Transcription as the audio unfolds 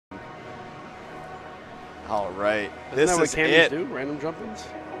All right. Isn't that what Cammys do? Random jump-ins?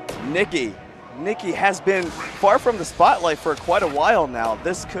 Nicky. Nicky has been far from the spotlight for quite a while now.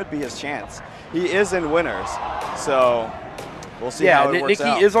 This could be his chance. He is in winners, so we'll see how it works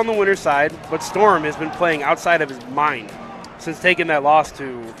out. Nicky is on the winner's side, but Storm has been playing outside of his mind since taking that loss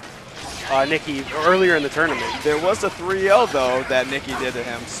to Nicky earlier in the tournament. There was a 3-0, though, that Nicky did to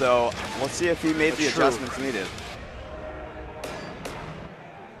him, so let's see if he made the adjustments needed.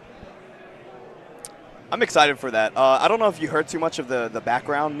 I'm excited for that. I don't know if you heard too much of the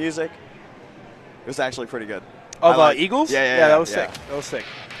background music. It was actually pretty good. Of Eagles? Yeah, that was sick. That was sick.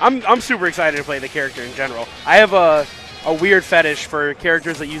 I'm super excited to play the character in general. I have a weird fetish for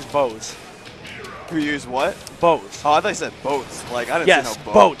characters that use bows. Who use what? Bows. Oh, I thought you said boats. Like, I didn't see no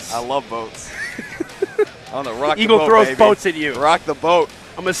boat. Boats. I love boats. I don't know, rock Eagle the boat, throws baby. boats at you. Rock the boat.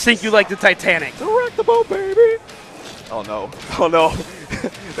 I'm going to sink you like the Titanic. Rock the boat, baby. Oh, no. Oh, no.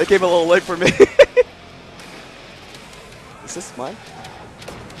 They came a little late for me. Is this mine?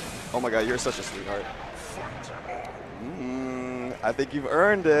 Oh, my God, you're such a sweetheart. I think you've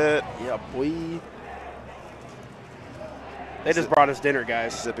earned it. Yeah, boy. They just brought us dinner,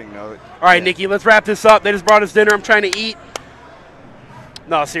 guys. Zipping note. All right, Nicky, let's wrap this up. They just brought us dinner. I'm trying to eat.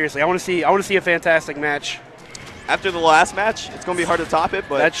 No, seriously, I want to see a fantastic match. After the last match, it's going to be hard to top it,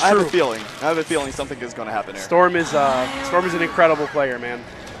 but That's I have true. I have a feeling something is going to happen here. Storm is an incredible player, man.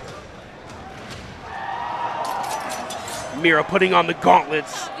 Mira putting on the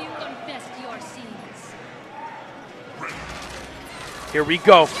gauntlets. Here we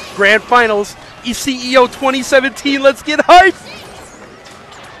go. Grand Finals, CEO 2017. Let's get hype.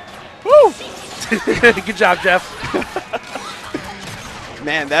 Woo! Good job, Jeff.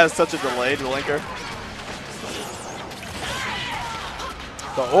 Man, that is such a delayed blinker.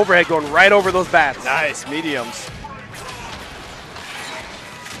 The overhead going right over those bats. Nice, mediums.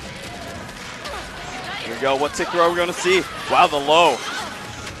 Here we go. What tick throw are we going to see? Wow, the low.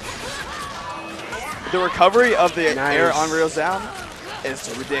 The recovery of the air on Rio's down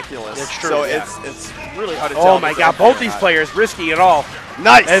is ridiculous. It's true. So yeah. it's really hard to tell. Oh my God! Both these players risking it all.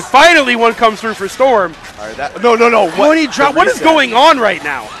 Nice. And finally, one comes through for Storm. All right. No. What is going on right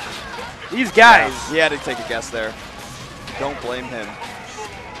now? These guys. Yeah, he had to take a guess there. Don't blame him.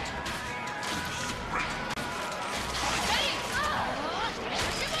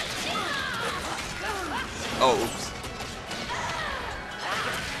 Oh, oops.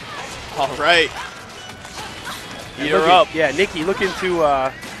 All right. Eat her up. Yeah, Nicky looking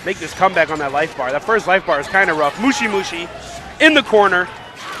to make this comeback on that life bar. That first life bar is kind of rough. Mushi in the corner.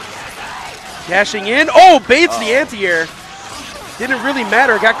 Dashing in. Oh, baits the anti-air. Didn't really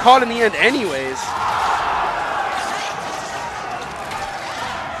matter. Got caught in the end anyways.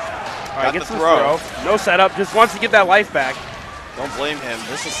 All right, gets the throw. No setup. Just wants to get that life back. Don't blame him.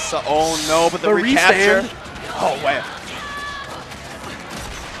 This is so, oh no, but the recapture. Oh, wow.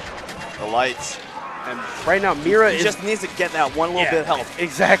 The lights. And right now, Mira just needs to get that one little bit of help.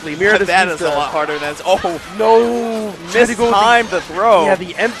 Exactly. Mira that is a lot harder than it's. Oh, no. Missed time the throw. Yeah,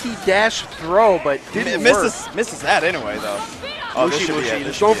 the empty dash throw, but didn't work. Misses that anyway, though. Oh, this should be it.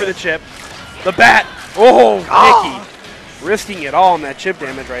 Just going for the chip. The bat. Oh, Nicky. Risking it all on that chip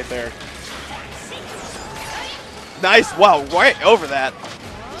damage right there. Nice. Wow, right over that.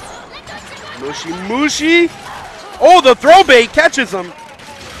 Mushi. Oh, the throw bait catches him.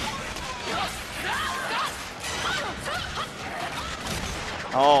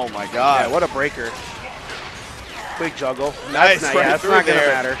 Oh my God! Yeah, what a breaker! Quick juggle. Nice. That's not gonna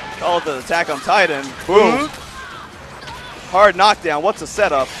matter. Call it the Attack on Titan. Boom. Hard knockdown. What's the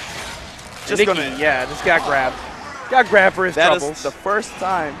setup? Just got grabbed. Got grabbed for his troubles. That is the first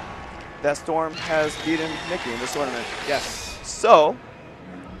time that Storm has beaten Nicky in this tournament. Yes. So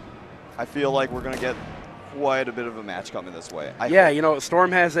I feel like we're gonna get quite a bit of a match coming this way. You know,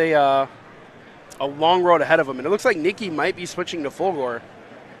 Storm has a long road ahead of him, and it looks like Nicky might be switching to Fulgore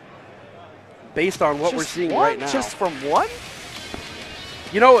based on what we're seeing right now. Just from one?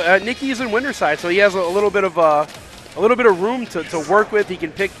 You know, Nicky's in winner side, so he has a little bit of room to work with. He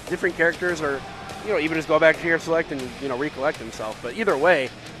can pick different characters, or even just go back to here, select, and recollect himself. But either way,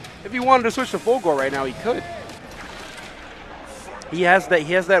 if he wanted to switch to Fulgore right now, he could. He has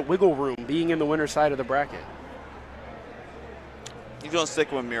that wiggle room being in the winner side of the bracket. He's gonna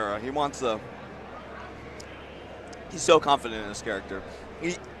stick with Mira. He wants the. He's so confident in his character.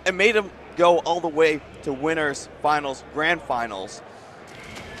 It made him go all the way to winners, finals, grand finals.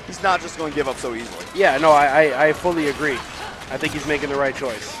 He's not just going to give up so easily. Yeah, no, I fully agree. I think he's making the right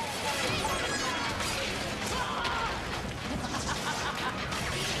choice.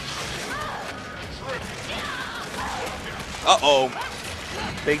 Uh-oh.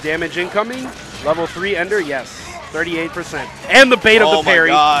 Big damage incoming. Level 3 Ender, yes. 38%. And the bait of the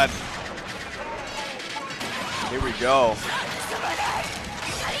parry. Oh, my God. Here we go.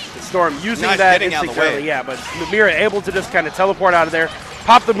 Storm using nice that getting out instinct of the way. early, yeah, but Mira able to just kind of teleport out of there,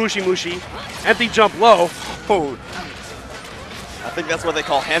 pop the Mushi Mushi, empty jump low. Oh. I think that's what they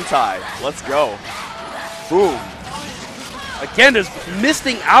call hentai. Let's go. Boom. Again, just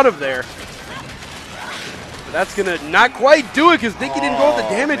misting out of there. But that's going to not quite do it because Nicky didn't go with the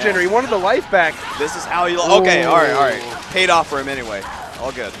damage man. ender. He wanted the life back. This is how you... Okay, all right. Paid off for him anyway.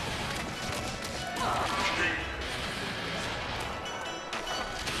 All good.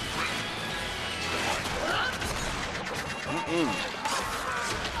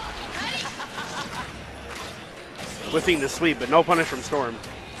 Whipping the sweep, but no punish from Storm.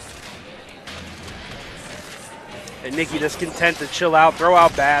 And Nicky just content to chill out, throw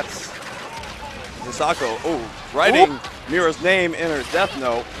out bats. Hisako, writing Mira's name in her death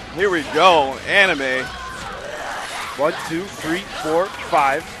note. Here we go, anime. 1, 2, 3, 4,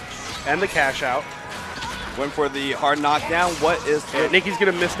 5, and the cash out. Went for the hard knockdown. What is Yeah, Nicky's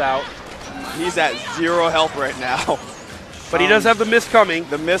gonna miss out. He's at 0 health right now. But he does have the mist coming.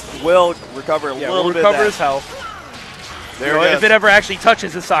 The mist will recover a little bit. Recover his health. There it is. If it ever actually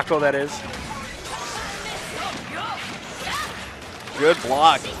touches Hisako, that is. Good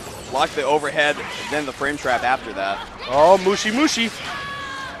block. Block the overhead, then the frame trap after that. Oh, Mushi Mushi.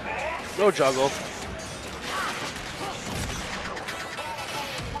 No juggle.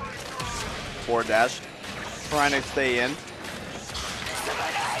 Forward dash. Trying to stay in.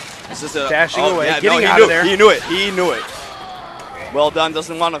 This is a dashing away, yeah, getting no, out of there. He knew it. He knew it. Well done.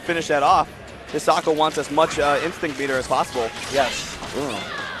 Doesn't want to finish that off. Hisako wants as much instinct meter as possible. Yes.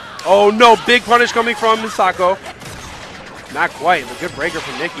 Oh no, big punish coming from Hisako. Not quite. A good breaker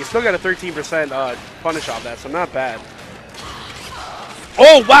from Nicky. Still got a 13% punish off that, so not bad.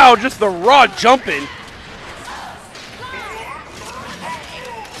 Oh wow, just the raw jumping.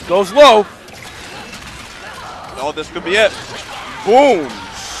 Goes low. Oh, this could be it. Boom.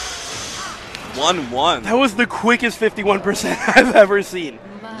 1-1. That was the quickest 51% I've ever seen.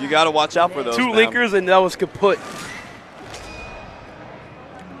 You got to watch out for those. 2 linkers and that was kaput.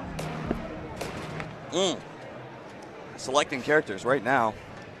 Selecting characters right now.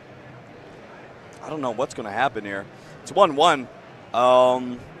 I don't know what's going to happen here. It's 1-1.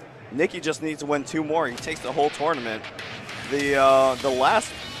 Nicky just needs to win 2 more. He takes the whole tournament. The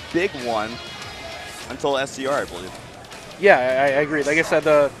last big one until SCR, I believe. Yeah, I agree. Like I said,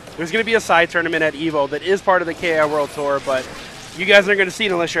 there's going to be a side tournament at EVO that is part of the KI World Tour, but you guys aren't going to see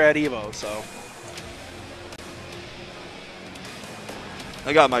it unless you're at EVO, so.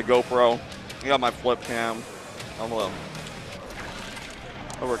 I got my GoPro. I got my flip cam. I'll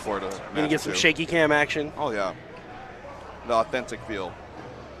record it. Gonna get some shaky cam action. Oh yeah, the authentic feel.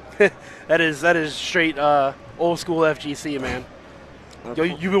 that is straight old school FGC, man. Yo,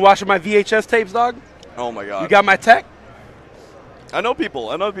 you been watching my VHS tapes, dog? Oh my God. You got my tech? I know people.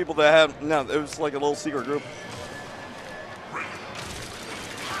 I know people that have. No, it was like a little secret group.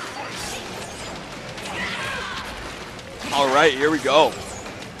 All right, here we go.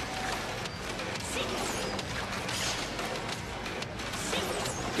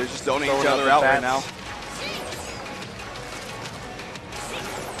 They're just zoning each other out right now.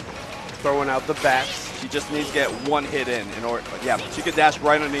 Throwing out the bats. She just needs to get 1 hit in order. Yeah, she could dash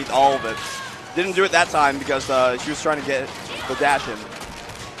right underneath all of it. Didn't do it that time because she was trying to get the dash in.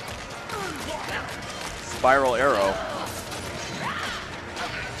 Spiral arrow.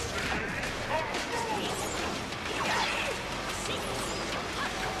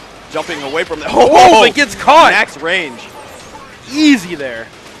 Jumping away from that. Oh, it gets caught. Max range. Easy there.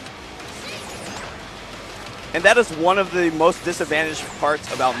 And that is one of the most disadvantaged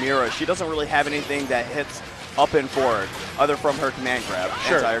parts about Mira. She doesn't really have anything that hits up and forward other from her command grab,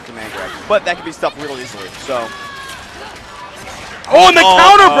 entire command grab. But that can be stuffed real easily. So. Oh, and the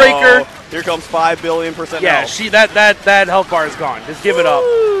counter breaker. Here comes 5 billion%. Yeah, health. that health bar is gone. Just give it up.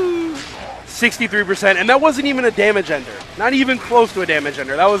 63%, and that wasn't even a damage ender. Not even close to a damage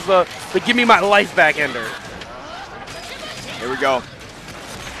ender. That was the give me my life back ender. Here we go.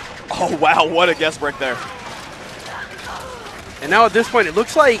 Oh wow, what a guest break there. And now at this point, it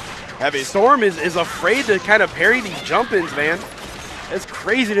looks like Heavy. Storm is afraid to kind of parry these jump-ins, man. It's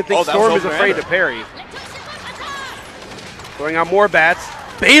crazy to think Storm is afraid to parry. Throwing out more bats.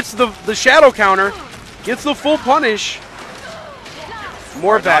 Baits the shadow counter. Gets the full punish.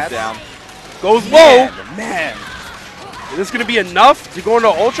 More bats. Down. Goes low. Man. Is this going to be enough to go into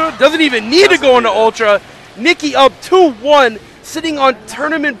Ultra? Doesn't even need to go into Ultra. Nicky up 2-1. Sitting on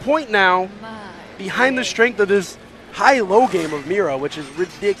tournament point now. Behind the strength of this high-low game of Mira, which is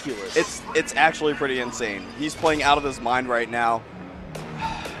ridiculous. It's actually pretty insane. He's playing out of his mind right now.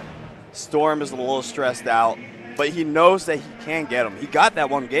 Storm is a little stressed out, but he knows that he can get him. He got that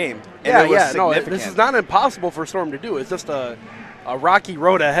one game, and it was significant. No, this is not impossible for Storm to do. It's just a rocky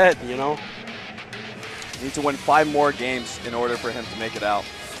road ahead, you know? He needs to win 5 more games in order for him to make it out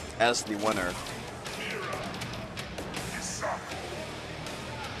as the winner.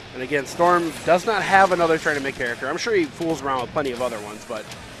 And again, Storm does not have another tournament character. I'm sure he fools around with plenty of other ones, but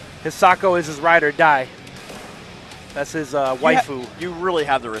Hisako is his ride or die. That's his waifu. You really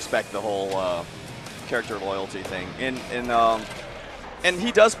have to respect the whole character loyalty thing. And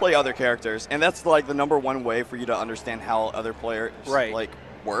he does play other characters, and that's like the #1 way for you to understand how other players like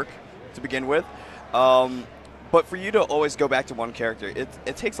work to begin with. But for you to always go back to one character,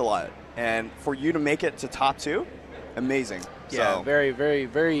 it takes a lot. And for you to make it to top 2, amazing. Yeah, so. very, very,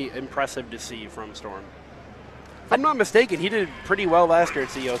 very impressive to see from Storm. If I'm not mistaken, he did pretty well last year at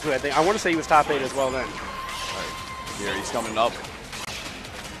CEO too. I want to say he was top 8 as well then. Right. Here he's coming up.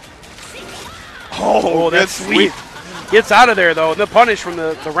 Oh, that's sweet. Gets out of there though. The punish from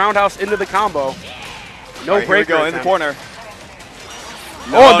the roundhouse into the combo. No break. Here we go in the corner.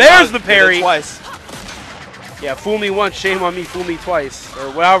 No, there's the parry. Twice. Yeah, fool me once, shame on me, fool me twice,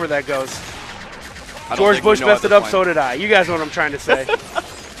 or however that goes. George Bush messed it up, so did I. You guys know what I'm trying to say.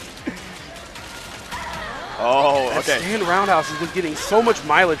 Oh, okay. That stand roundhouse is just getting so much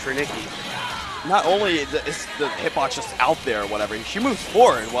mileage for Nicky. Not only is the hitbox just out there or whatever, she moves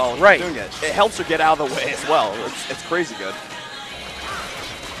forward while she's doing it. It helps her get out of the way as well. It's crazy good.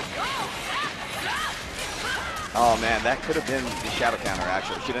 Oh, man, that could have been the shadow counter,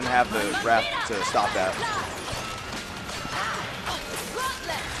 actually. She didn't have the ref to stop that.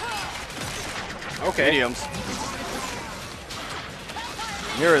 Okay. Mediums.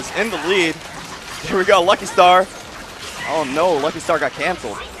 Mira's in the lead. Here we go, Lucky Star. Oh no, Lucky Star got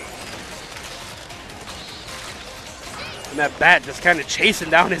canceled. And that bat just kind of chasing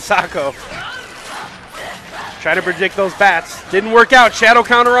down Hisako. Trying to predict those bats. Didn't work out. Shadow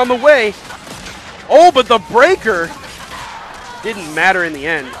counter on the way. Oh, but the breaker didn't matter in the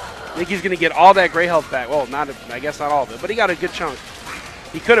end. Nicky's going to get all that gray health back. Well, I guess not all of it, but he got a good chunk.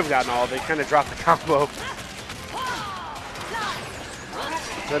 He could have gotten all of it. Kind of dropped the combo.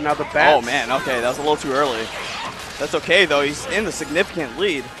 So now the bat. Oh, man. Okay, that was a little too early. That's okay, though. He's in the significant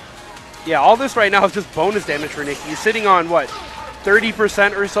lead. Yeah, all this right now is just bonus damage for Nicky. He's sitting on, what,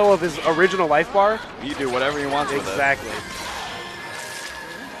 30% or so of his original life bar? You do whatever you want with it. Exactly.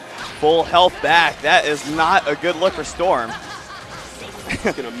 Full health back. That is not a good look for Storm.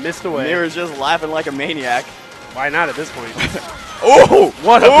 He's going to miss the way. Mira's just laughing like a maniac. Why not at this point? Oh!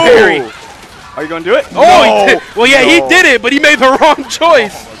 What a parry. Are you going to do it? Oh, no. He did. Well, yeah, he did it, but he made the wrong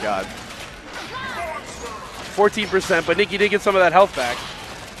choice. Oh, my God. 14%, but Nicky did get some of that health back.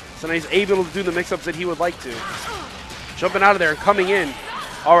 So now he's able to do the mix-ups that he would like to. Jumping out of there and coming in.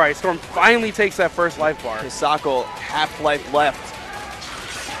 All right, Storm finally takes that first life bar. Hisako, half-life left.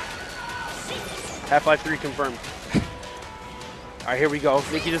 Half-Life 3 confirmed. All right, here we go.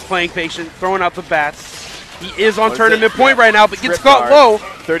 Nicky just playing patient, throwing out the bats. He is on tournament point right now, but gets caught low.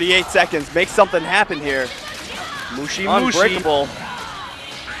 38 seconds. Make something happen here. Mushi. Unbreakable.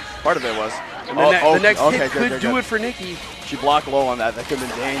 Part of it was. And the next hit could do it for Nicky. She blocked low on that. That could have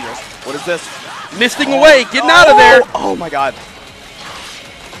been dangerous. What is this? Misting away, getting out of there. Oh, my God.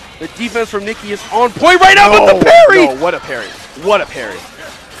 The defense from Nicky is on point right now with the parry. No, what a parry. What a parry.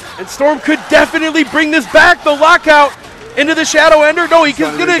 And Storm could definitely bring this back. The lockout into the Shadow Ender. No, he's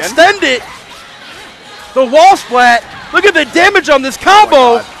going to extend it. The wall splat. Look at the damage on this combo.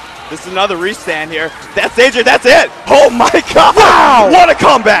 Oh, this is another restand here. That's Adrian. That's it. Oh, my God. Wow. What a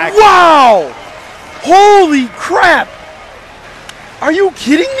comeback. Wow. Holy crap. Are you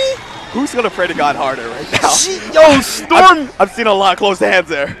kidding me? Who's going to pray to God harder right now? Yo, Storm. I've seen a lot of close hands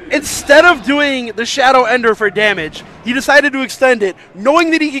there. Instead of doing the Shadow Ender for damage, he decided to extend it,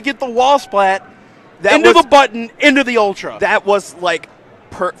 knowing that he could get the wall splat into the button, into the Ultra. That was like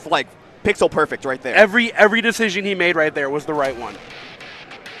pixel perfect right there. Every decision he made right there was the right one.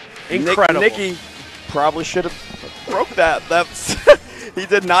 Incredible. Nicky probably should have broke that. That's he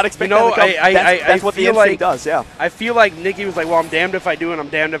did not expect that to come. That's what the instinct does, yeah. I feel like Nicky was like, well, I'm damned if I do and I'm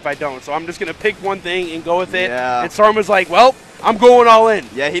damned if I don't. So I'm just going to pick one thing and go with it. Yeah. And Storm was like, well, I'm going all in.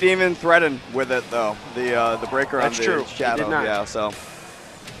 Yeah, he didn't even threaten with it, though. The breaker on the Shadow. He did not. Yeah, so.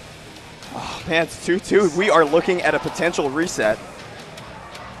 Oh, man, it's 2-2. We are looking at a potential reset.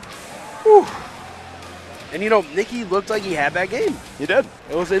 Whew. And, you know, Nicky looked like he had that game. He did.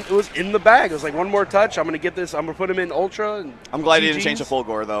 It was in the bag. It was like one more touch. I'm going to get this. I'm going to put him in Ultra. And I'm glad he didn't change the full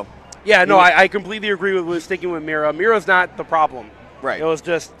gore, though. Yeah, no, I completely agree with sticking with Mira. Mira's not the problem. Right. It was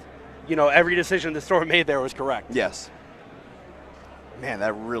just, every decision the Storm made there was correct. Yes. Man,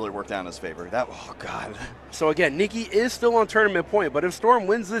 that really worked out in his favor. Oh, God. So, again, Nicky is still on tournament point, but if Storm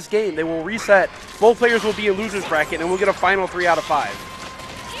wins this game, they will reset. Both players will be in loser's bracket, and we'll get a final 3 out of 5.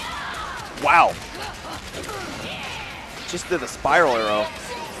 Wow. Just did a spiral arrow.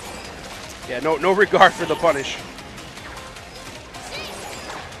 Yeah, no regard for the punish.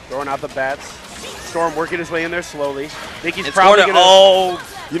 Throwing out the bats. Storm working his way in there slowly. Nicky's probably going to... Oh,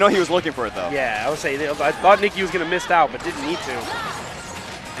 he was looking for it, though. Yeah, I would say, I thought Nicky was going to miss out, but didn't need to.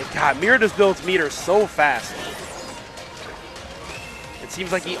 And God, Mira just builds meters so fast. It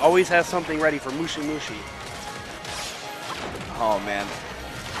seems like he always has something ready for Mushi Mushi. Oh, man.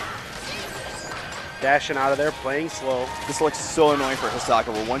 Dashing out of there, playing slow. This looks so annoying for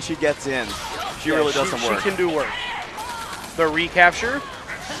Hisako, but once she gets in, she really does some work. She can do work. The recapture.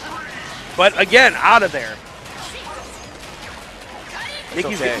 But again, out of there.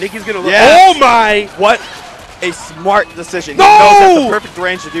 Nicky's going to look. Yes. Oh, my. What a smart decision. No! He knows that's the perfect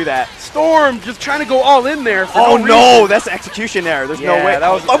range to do that. Storm just trying to go all in there. Oh, no. That's execution there. There's no way.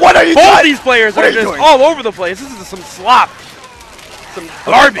 That was, what are you doing? Both these players are just all over the place. This is some slop. Some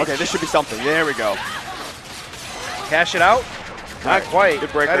garbage. Okay, this should be something. There we go. Cash it out? Not quite.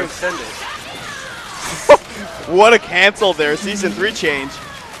 Good breaker. Try to extend it. What a cancel there. Season 3 change.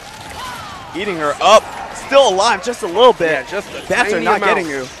 Eating her up. Still alive just a little bit. Yeah, just a bats are tiny not amount. getting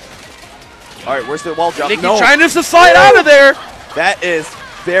you. All right, where's the wall jump? Nicky trying to slide out of there. That is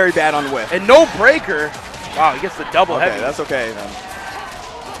very bad on whiff. And no breaker. Wow, he gets the double heavy. That's okay then.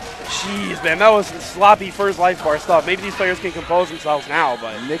 Jeez, man, that was some sloppy first life bar stuff. Maybe these players can compose themselves now,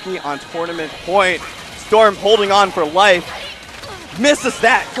 but Nicky on tournament point. Storm holding on for life. Misses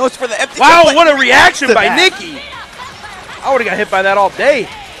that. Goes for the empty. Wow, what a reaction by Nicky. I would have got hit by that all day.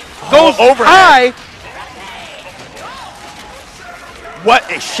 Goes over high. What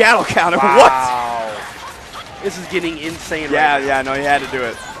a shadow counter. Wow. What? This is getting insane right now. Yeah, no, he had to do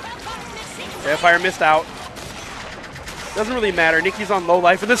it. Vampire missed out. Doesn't really matter. Nicky's on low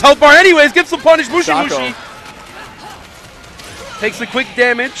life in this health bar anyways. Gets the punish. Mushi Mushi. Takes the quick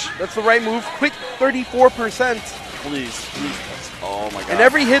damage. That's the right move. Quick 34%. Please. Oh, my God. And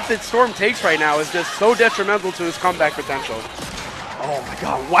every hit that Storm takes right now is just so detrimental to his comeback potential. Oh, my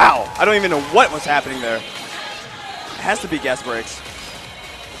God. Wow. I don't even know what was happening there. It has to be gas breaks.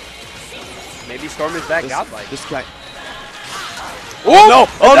 Maybe Storm is that godlike. This guy. Oh, no.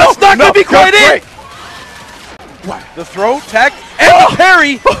 Oh, that's not going to be quite it. What? The throw, tech, and the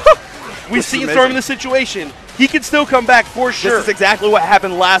parry. We've seen Storm in this situation. He can still come back for sure. This is exactly what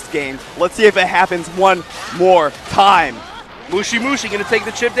happened last game. Let's see if it happens one more time. Mushi Mushi going to take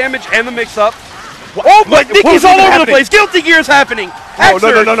the chip damage and the mix-up. Oh, but Nicky's all over the place. Guilty Gear is happening. Oh,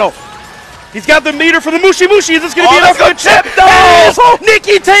 no. He's got the meter for the Mushi Mushi. Is this going to be enough for the chip? No!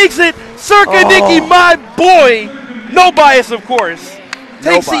 Nicky takes it. Circa Nicky, my boy. No bias, of course.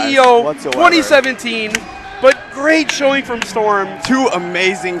 Take CEO 2017. But great showing from Storm. 2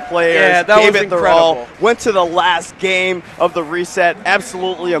 amazing players. Yeah, that was incredible. All. Went to the last game of the reset.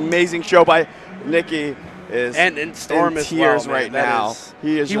 Absolutely amazing show by Nicky. And Storm in is tears right now.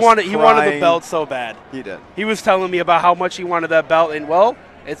 He wanted the belt so bad. He did. He was telling me about how much he wanted that belt, and well,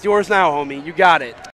 it's yours now, homie. You got it.